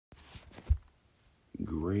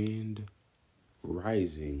Grand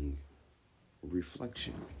Rising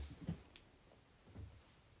Reflection.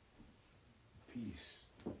 Peace,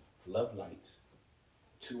 love, light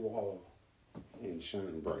to all, and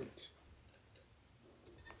shine bright.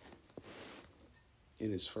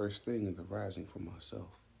 It is first thing in the rising for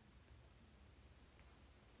myself.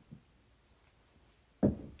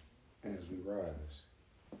 As we rise,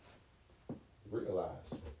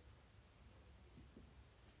 realize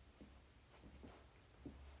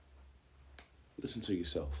listen to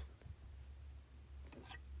yourself.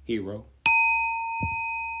 Hero.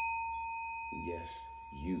 Yes,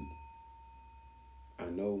 you. I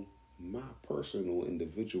know my personal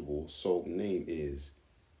individual soul name is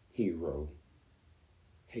Hero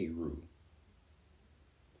Heru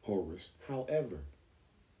Horus. However,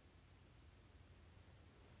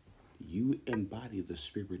 you embody the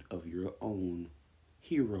spirit of your own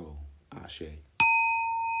hero, Ashe.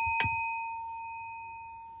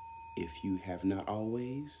 If you have not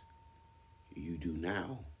always, you do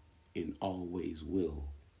now and always will,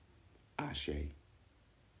 Ashe.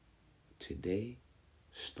 Today,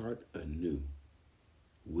 start anew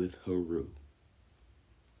with Heru.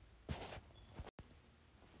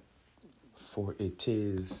 For it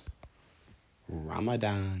is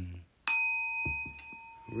Ramadan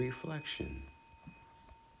reflection.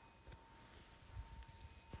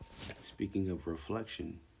 Speaking of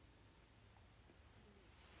reflection,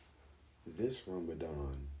 this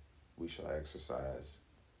Ramadan we shall exercise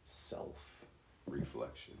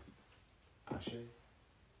self-reflection. Ashe.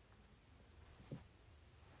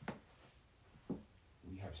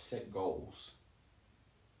 We have set goals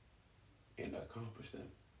and accomplished them.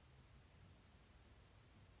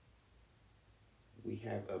 We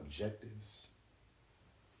have objectives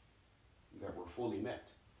that were fully met.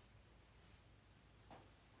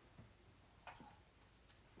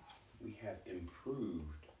 We have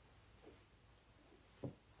improved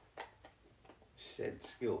said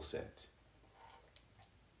skill set.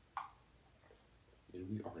 And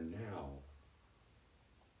we are now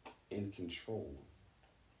in control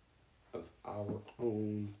of our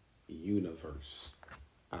own universe.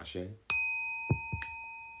 Ashe.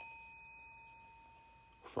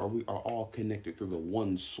 For we are all connected through the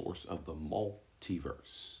one source of the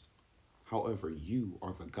multiverse. However, you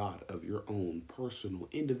are the God of your own personal,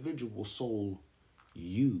 individual soul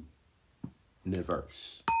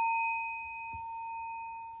universe.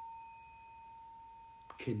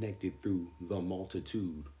 Connected through the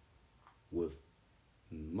multitude with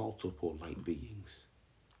multiple light beings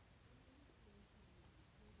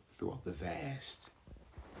throughout the vast,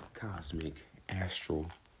 cosmic, astral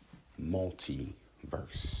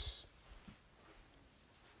multiverse.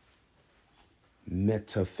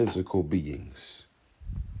 Metaphysical beings.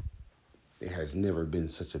 There has never been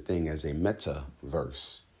such a thing as a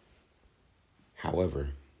metaverse. However,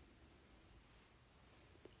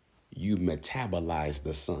 you metabolize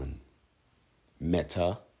the sun.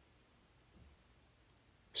 Meta,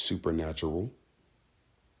 supernatural,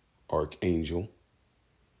 archangel,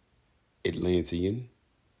 Atlantean,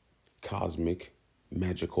 cosmic,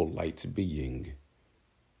 magical light being.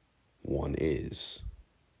 One is.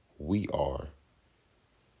 We are.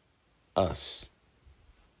 Us.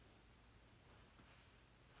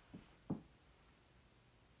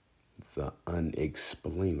 The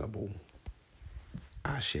unexplainable.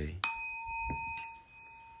 Ashe.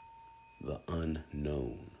 The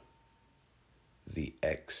unknown. The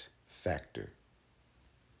X factor.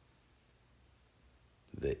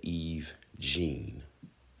 The Eve gene.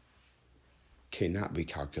 Cannot be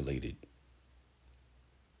calculated,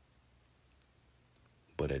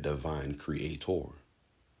 but a divine creator,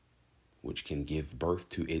 which can give birth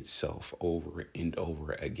to itself over and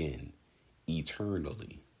over again,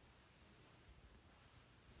 eternally.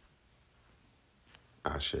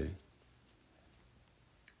 Ashe.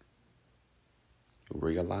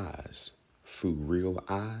 Realize through real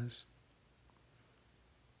eyes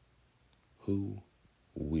who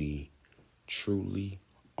we truly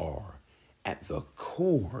are at the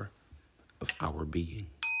core of our being.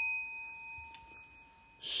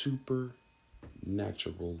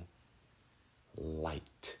 Supernatural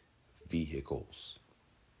light vehicles.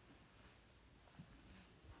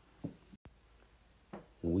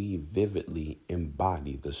 We vividly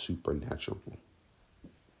embody the supernatural.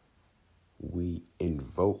 We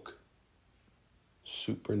invoke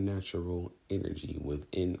supernatural energy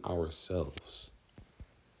within ourselves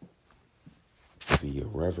via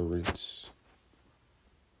reverence,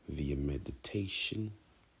 via meditation,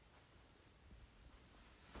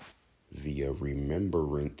 via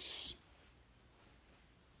remembrance.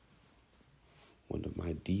 One of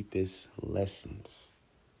my deepest lessons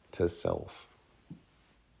to self.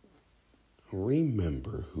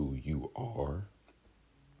 Remember who you are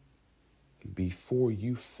before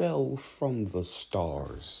you fell from the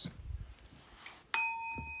stars.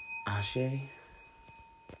 Ashe.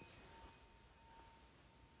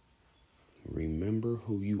 Remember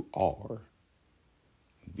who you are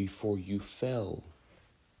before you fell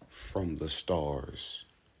from the stars.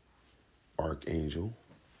 Archangel,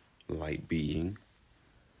 light being,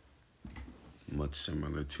 much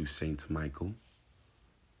similar to Saint Michael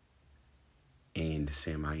and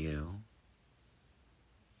Samael.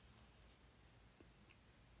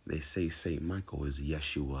 They say Saint Michael is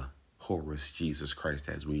Yeshua, Horus, Jesus Christ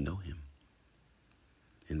as we know him.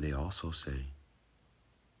 And they also say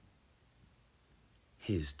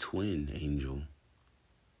his twin angel,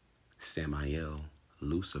 Samael,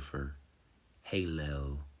 Lucifer,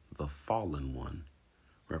 Halel, the fallen one,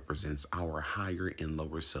 represents our higher and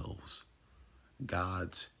lower selves,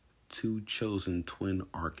 God's two chosen twin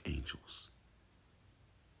archangels,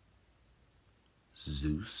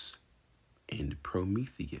 Zeus and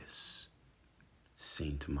Prometheus,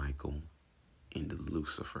 Saint Michael and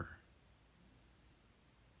Lucifer.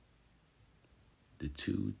 The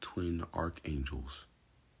two twin archangels,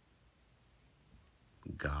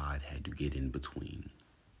 God had to get in between.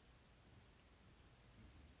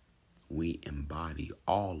 We embody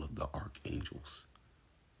all of the archangels,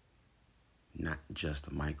 not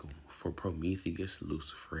just Michael. For Prometheus,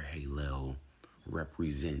 Lucifer, Halel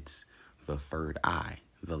represents the third eye,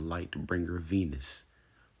 the light bringer Venus,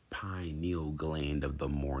 pineal gland of the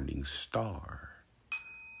morning star.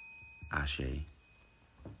 Ashe.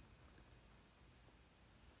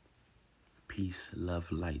 Peace,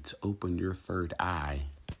 love, lights. Open your third eye,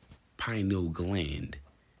 pineal gland,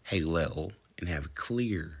 Halel, and have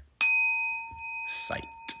clear sight.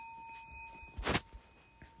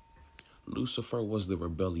 Lucifer was the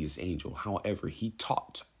rebellious angel. However, he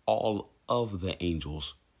taught all of the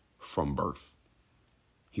angels from birth.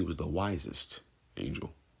 He was the wisest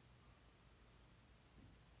angel.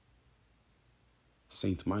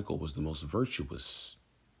 Saint Michael was the most virtuous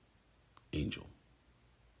angel,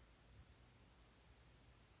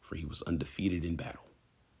 for he was undefeated in battle.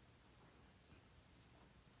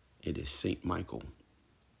 It is Saint Michael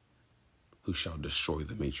who shall destroy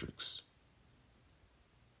the matrix.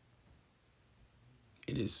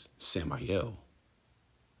 It is Samael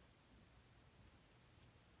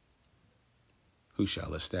who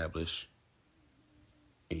shall establish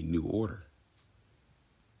a new order.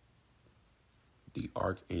 The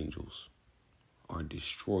archangels are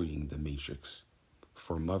destroying the matrix.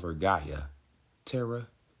 For Mother Gaia, Terra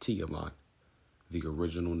Tiamat, the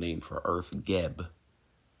original name for Earth, Geb,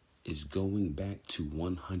 is going back to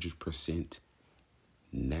 100%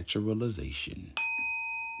 naturalization.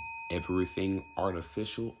 Everything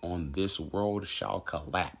artificial on this world shall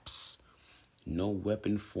collapse. No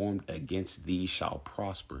weapon formed against thee shall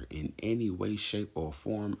prosper in any way, shape, or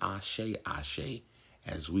form. Ashe, ashe.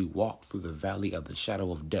 As we walk through the valley of the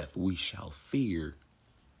shadow of death, we shall fear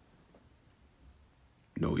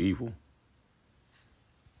no evil.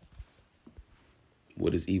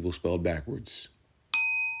 What is evil spelled backwards?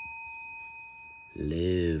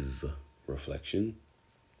 Live. Reflection.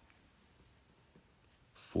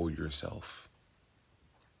 For yourself.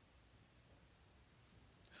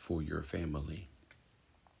 For your family.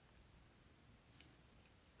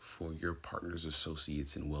 For your partners,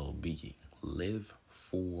 associates, and well-being. Live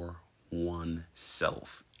for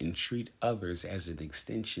oneself and treat others as an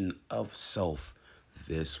extension of self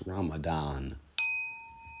this Ramadan.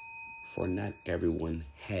 For not everyone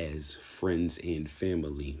has friends and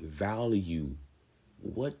family. Value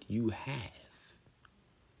what you have.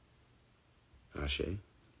 Ashe.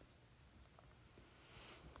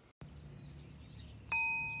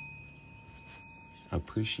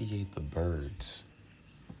 Appreciate the birds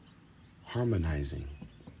harmonizing.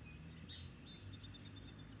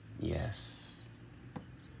 Yes.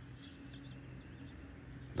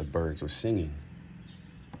 The birds were singing.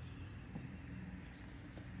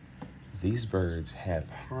 These birds have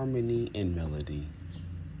harmony and melody,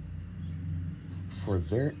 for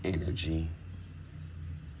their energy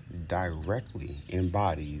directly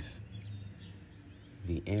embodies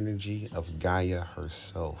the energy of Gaia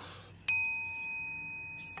herself.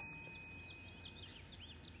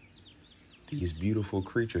 These beautiful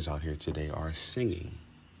creatures out here today are singing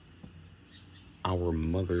our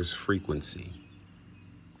mother's frequency.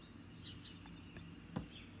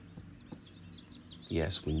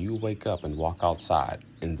 Yes, when you wake up and walk outside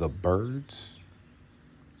and the birds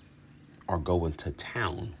are going to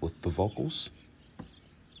town with the vocals,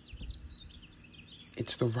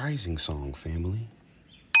 it's the rising song, family.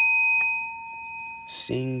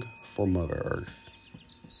 Sing for Mother Earth.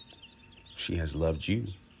 She has loved you.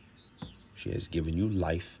 She has given you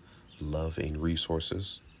life, love, and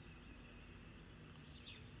resources.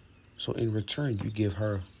 So in return, you give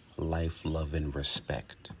her life, love, and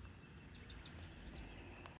respect.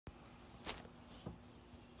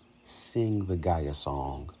 Sing the Gaia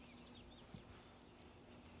song.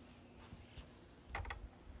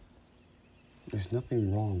 There's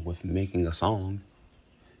nothing wrong with making a song.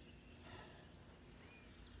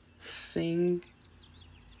 Sing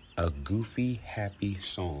a goofy, happy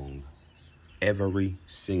song every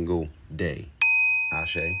single day.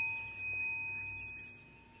 Ashe.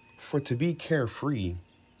 For to be carefree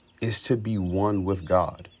is to be one with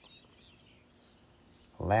God.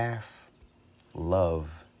 Laugh, love,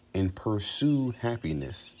 and pursue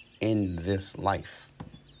happiness in this life.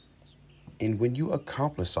 And when you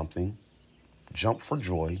accomplish something, jump for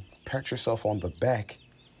joy, pat yourself on the back,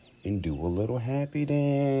 and do a little happy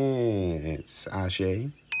dance.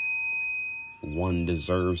 Ashe. One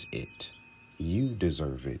deserves it. You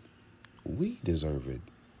deserve it. We deserve it.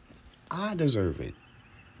 I deserve it.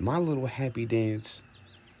 My little happy dance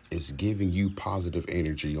is giving you positive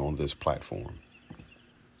energy on this platform.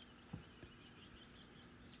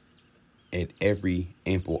 At every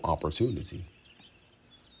ample opportunity.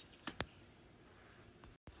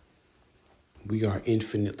 We are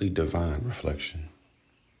infinitely divine reflection.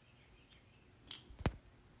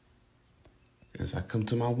 As I come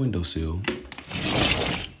to my windowsill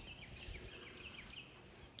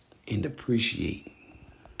and appreciate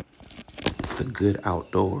the good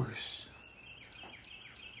outdoors,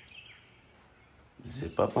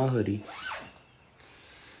 zip up my hoodie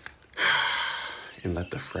and let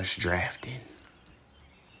the fresh draft in.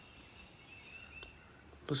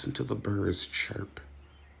 Listen to the birds chirp.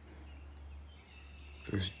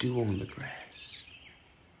 There's dew on the grass.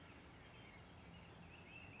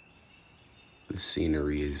 The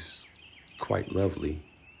scenery is quite lovely.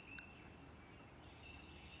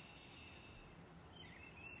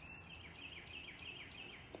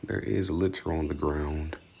 There is litter on the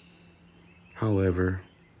ground. However,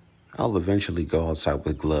 I'll eventually go outside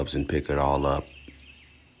with gloves and pick it all up.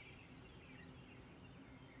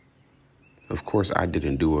 Of course, I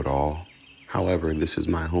didn't do it all. However, this is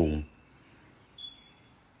my home.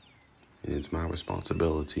 And it's my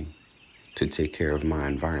responsibility to take care of my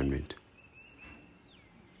environment.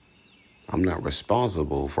 I'm not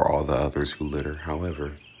responsible for all the others who litter.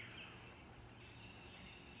 However,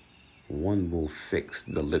 one will fix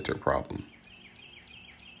the litter problem.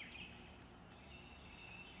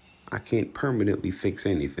 I can't permanently fix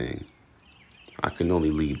anything. I can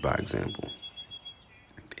only lead by example.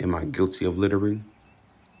 Am I guilty of littering?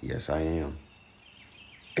 Yes, I am.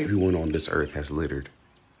 Everyone on this earth has littered.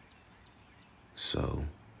 So,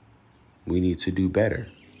 we need to do better,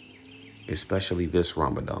 especially this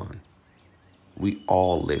Ramadan. We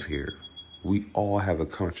all live here. We all have a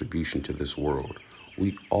contribution to this world.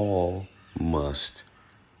 We all must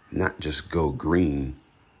not just go green,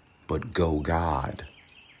 but go God.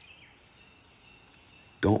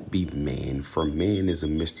 Don't be man, for man is a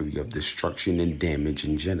mystery of destruction and damage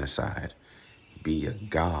and genocide. Be a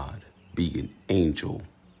God, be an angel,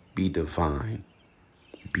 be divine,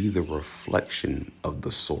 be the reflection of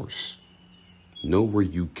the source. Know where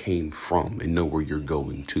you came from and know where you're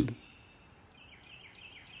going to.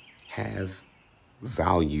 Have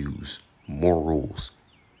values, morals,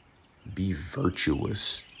 be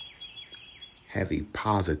virtuous. Have a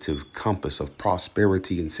positive compass of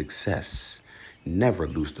prosperity and success. Never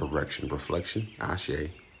lose direction. Reflection.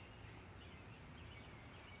 Ashe.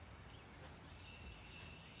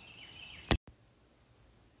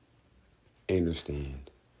 Understand.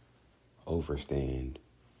 Overstand.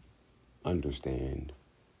 Understand.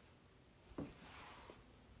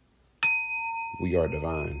 We are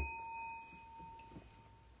divine.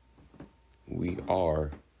 We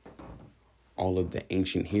are all of the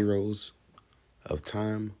ancient heroes of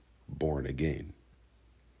time born again.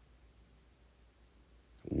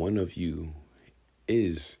 One of you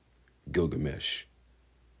is Gilgamesh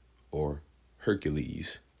or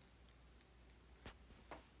Hercules.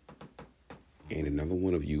 And another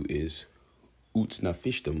one of you is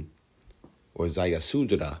Utnapishtim or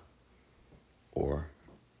Zayasudra, or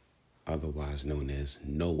otherwise known as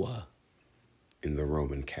Noah in the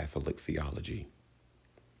Roman Catholic theology.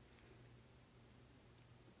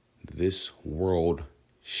 This world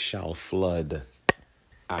shall flood.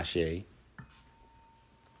 Ashe.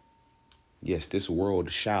 Yes, this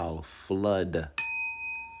world shall flood.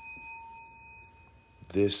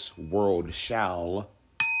 This world shall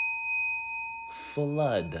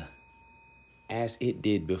flood as it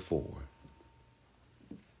did before.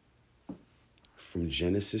 From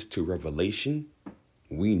Genesis to Revelation,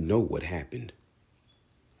 we know what happened.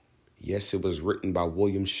 Yes, it was written by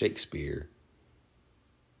William Shakespeare.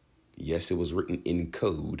 Yes, it was written in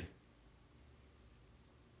code.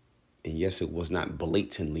 And yes, it was not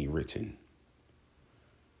blatantly written.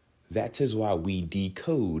 That is why we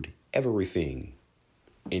decode everything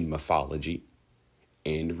in mythology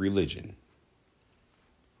and religion.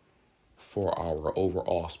 For our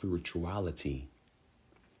overall spirituality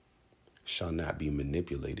shall not be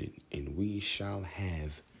manipulated, and we shall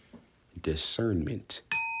have discernment,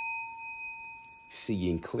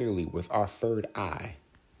 seeing clearly with our third eye,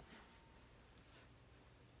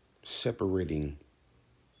 separating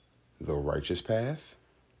the righteous path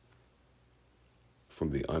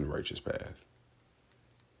from the unrighteous path.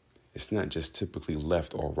 It's not just typically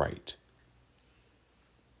left or right.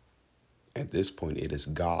 At this point, it is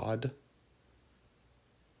God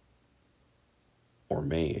or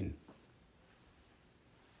man.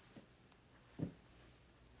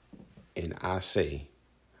 And I say,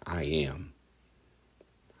 I am.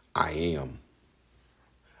 I am.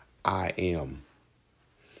 I am.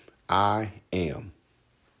 I am.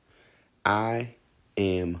 I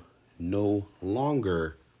am no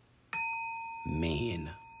longer man,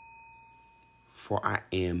 for I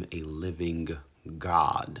am a living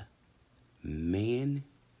God. Man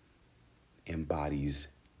embodies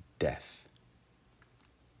death,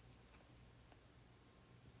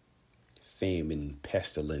 famine,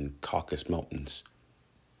 pestilence, Caucasus Mountains.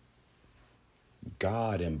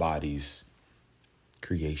 God embodies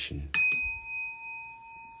creation,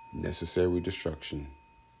 necessary destruction,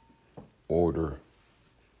 order,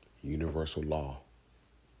 universal law.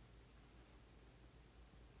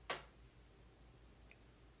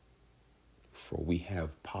 For we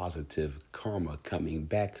have positive karma coming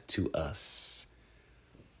back to us.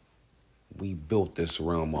 We built this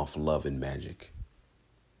realm off love and magic.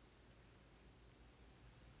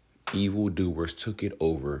 Evildoers took it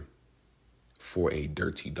over for a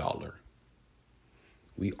dirty dollar.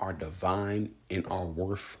 We are divine and are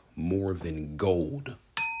worth more than gold.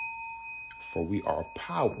 For we are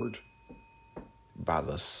powered by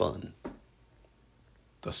the sun,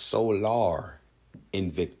 the solar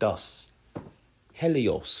Invictus,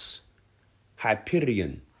 Helios,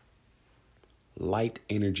 Hyperion, light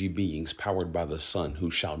energy beings powered by the sun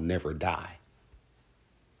who shall never die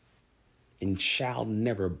and shall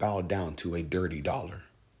never bow down to a dirty dollar.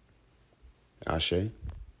 Ashe.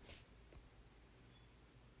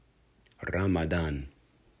 Ramadan.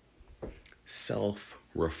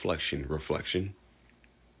 Self-reflection.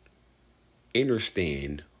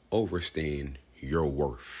 Understand, overstand your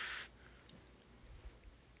worth.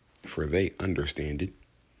 For they understand it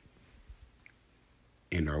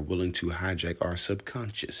and are willing to hijack our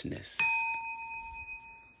subconsciousness.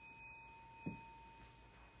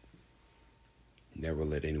 Never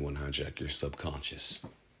let anyone hijack your subconscious.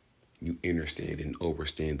 You understand and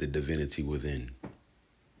overstand the divinity within.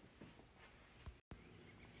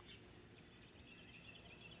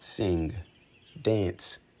 Sing,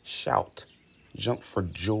 dance, shout, jump for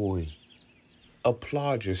joy,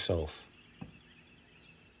 applaud yourself.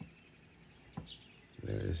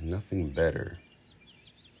 There is nothing better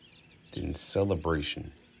than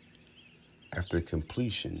celebration after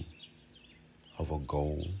completion of a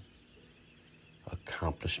goal,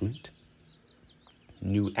 accomplishment,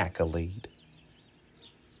 new accolade.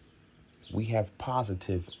 We have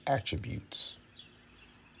positive attributes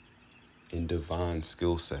and divine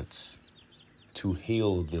skill sets to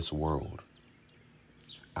heal this world.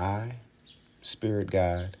 I, Spirit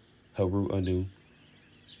Guide, Haru Anu,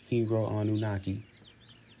 Hero Anunnaki,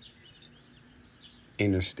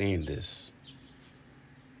 understand this.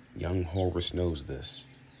 Young Horus knows this.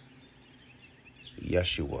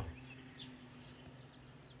 Yeshua.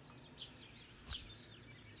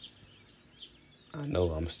 I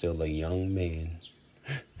know I'm still a young man,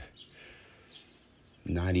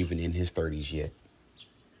 not even in his 30s yet.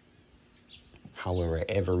 However,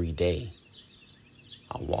 every day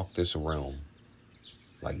I walk this realm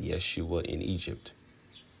like Yeshua in Egypt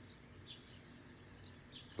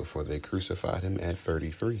before they crucified him at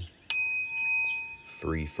 33.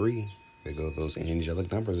 3-3, there go those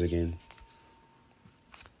angelic numbers again.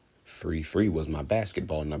 3-3 was my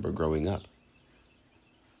basketball number growing up.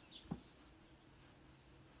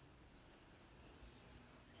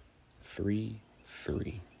 3-3.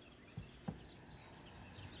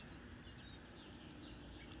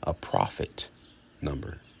 A prophet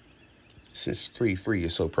number. Since 3-3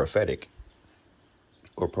 is so prophetic,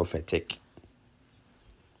 or prophetic,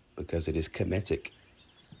 because it is Kemetic,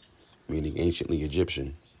 meaning anciently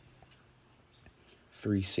Egyptian.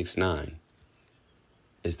 369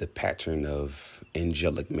 is the pattern of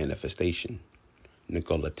angelic manifestation.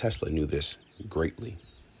 Nikola Tesla knew this greatly.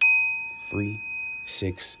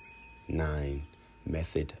 3-6-9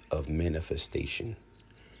 method of manifestation,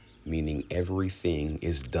 meaning everything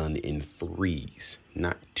is done in threes,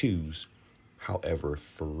 not twos, however,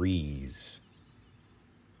 threes.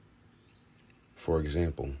 For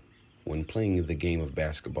example, when playing the game of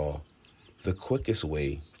basketball, the quickest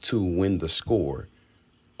way to win the score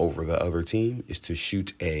over the other team is to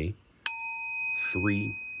shoot a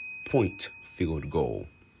 3-point field goal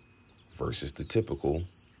versus the typical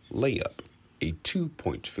layup, a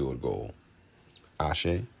 2-point field goal.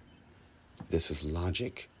 Ashe, this is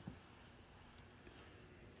logic.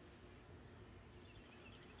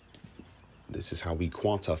 This is how we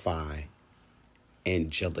quantify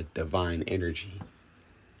angelic divine energy.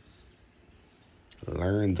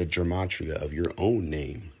 Learn the gematria of your own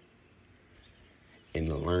name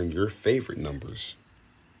and learn your favorite numbers,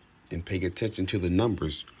 and pay attention to the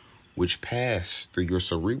numbers which pass through your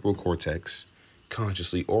cerebral cortex,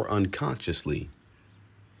 consciously or unconsciously,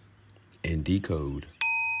 and decode.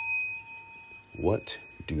 What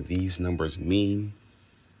do these numbers mean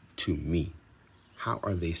to me? How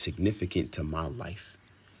are they significant to my life?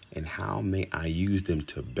 And how may I use them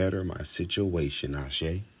to better my situation,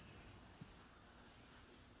 Ashe?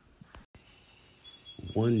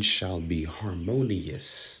 One shall be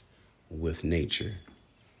harmonious with nature.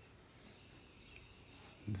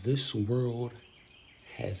 This world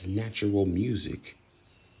has natural music.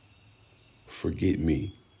 Forget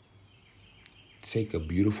me. Take a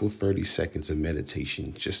beautiful 30 seconds of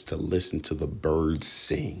meditation just to listen to the birds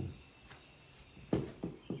sing.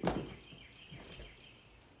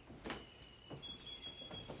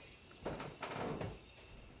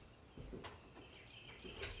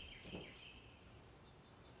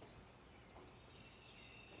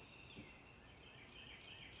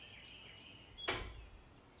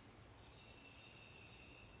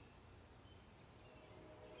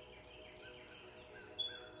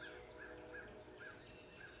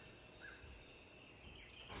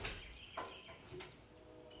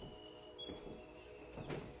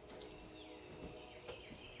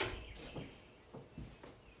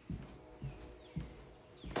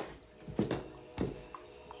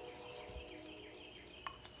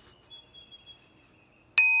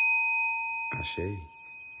 Ashe.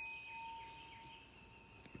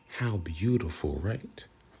 How beautiful, right?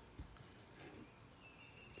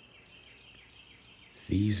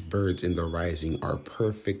 These birds in the rising are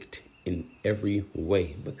perfect in every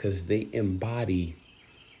way because they embody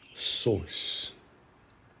source.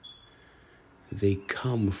 They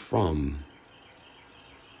come from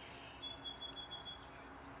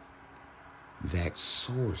that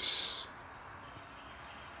source.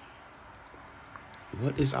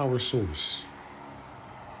 What is our source?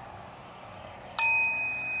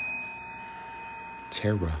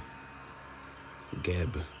 Terra,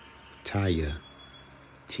 Geb, Taya,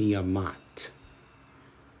 Tiamat.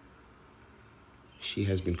 She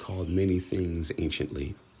has been called many things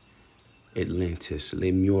anciently. Atlantis,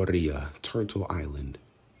 Lemuria, Turtle Island.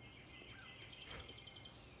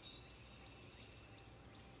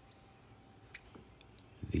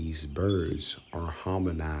 These birds are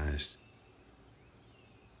harmonized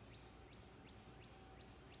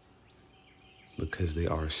because they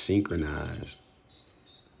are synchronized.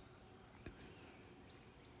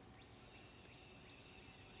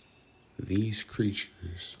 These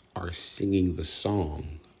creatures are singing the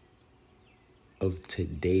song of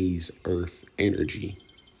today's earth energy.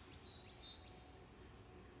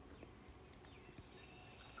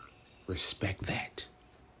 Respect that.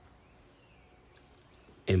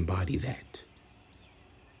 Embody that.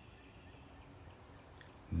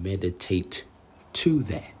 Meditate to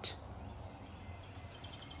that.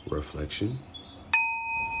 Reflection.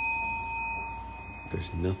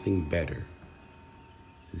 There's nothing better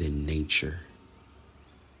than nature.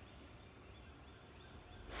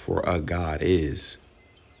 For a God is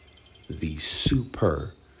the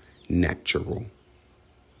supernatural.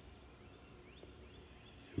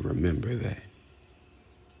 Remember that.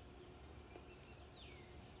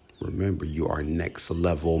 Remember, you are next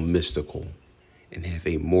level mystical and have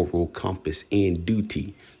a moral compass and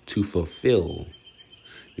duty to fulfill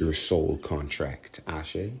your soul contract.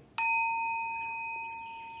 Ashe.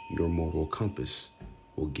 Your moral compass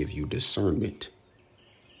will give you discernment.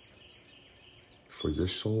 For your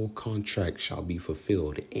soul contract shall be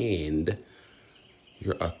fulfilled, and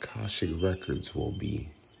your Akashic records will be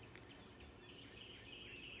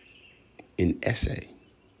an essay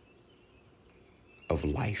of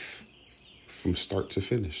life from start to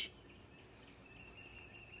finish.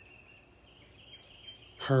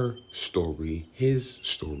 her story, his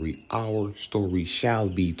story, our story shall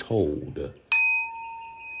be told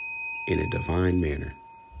in a divine manner.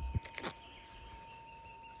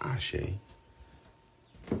 Ashe.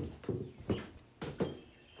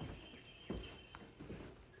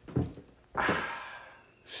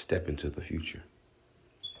 Step into the future.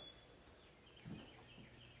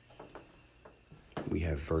 We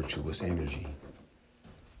have virtuous energy.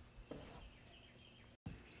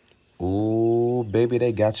 Ooh, baby,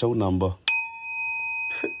 they got your number.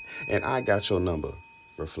 And I got your number.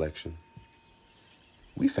 Reflection.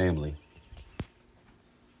 We family.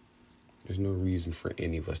 There's no reason for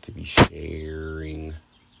any of us to be sharing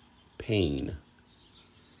pain.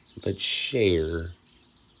 Let's share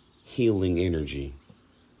healing energy.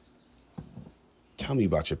 Tell me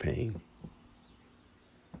about your pain.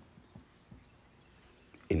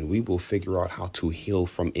 And we will figure out how to heal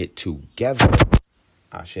from it together.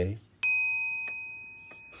 Ashe.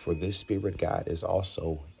 For this spirit guide is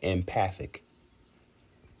also empathic.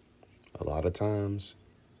 A lot of times,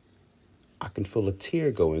 I can feel a tear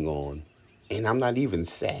going on, and I'm not even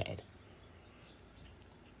sad.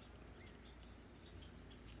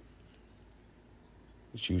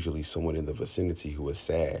 It's usually someone in the vicinity who is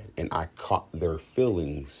sad, and I caught their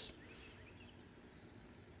feelings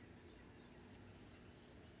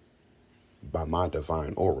by my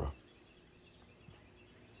divine aura.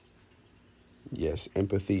 Yes,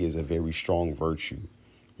 empathy is a very strong virtue.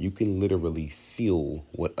 You can literally feel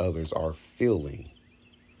what others are feeling,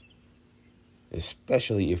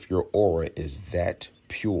 especially if your aura is that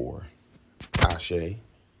pure. Ashe.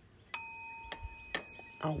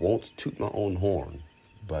 I won't toot my own horn,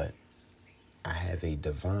 but I have a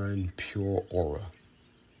divine pure aura.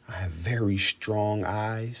 I have very strong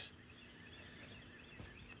eyes,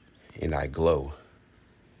 and I glow.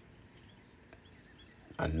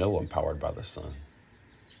 I know I'm powered by the sun.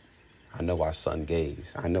 I know I sun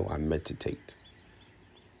gaze. I know I meditate.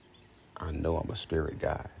 I know I'm a spirit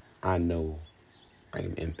guide. I know I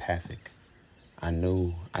am empathic. I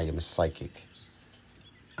know I am psychic.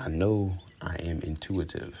 I know I am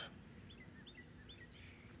intuitive.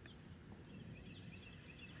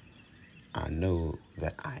 I know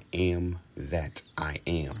that I am that I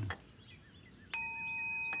am.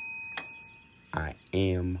 I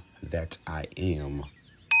am that I am.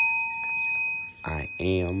 I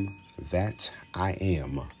am that I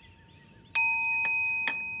am.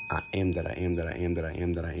 I am that I am that I am that I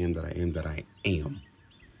am that I am that I am that I am.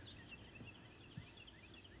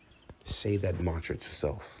 Say that mantra to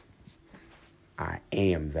self. I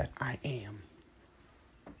am that I am.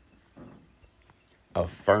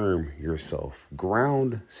 Affirm yourself.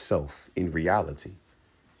 Ground self in reality.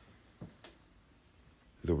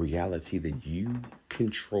 The reality that you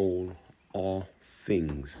control all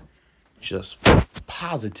things. Just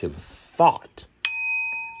positive thought.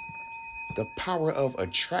 The power of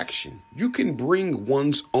attraction. You can bring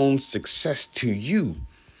one's own success to you.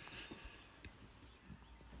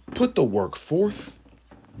 Put the work forth.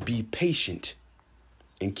 Be patient.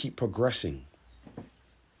 And keep progressing.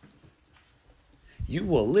 You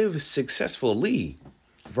will live successfully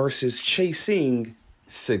versus chasing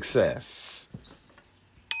success.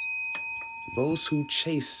 Those who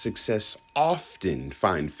chase success often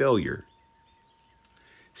find failure.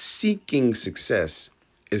 Seeking success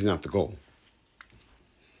is not the goal.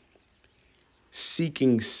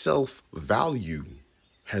 Seeking self-value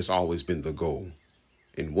has always been the goal,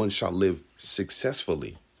 and one shall live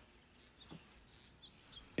successfully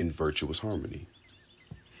in virtuous harmony,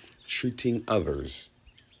 treating others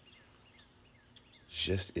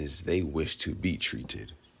just as they wish to be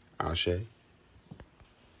treated. Ashe.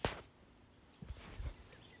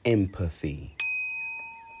 Empathy.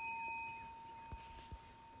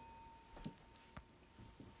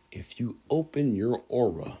 If you open your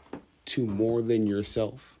aura to more than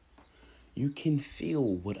yourself, you can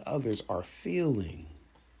feel what others are feeling.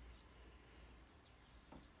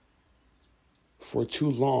 For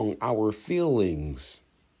too long, our feelings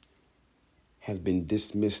have been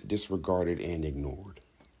dismissed, disregarded, and ignored.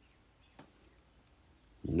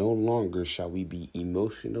 No longer shall we be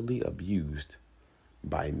emotionally abused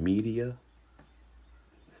by media,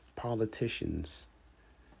 politicians,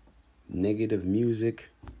 negative music,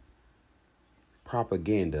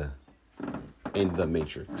 propaganda, and the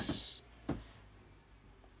Matrix.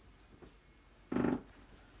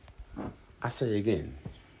 I say again,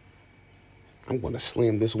 I'm going to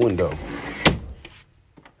slam this window.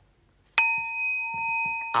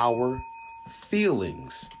 Our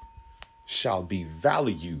feelings shall be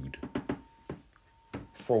valued,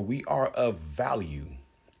 for we are of value.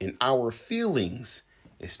 And our feelings,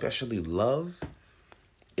 especially love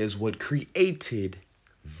is what created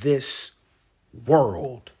this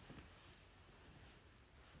world.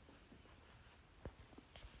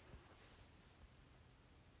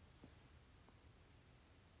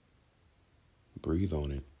 Breathe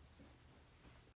on it.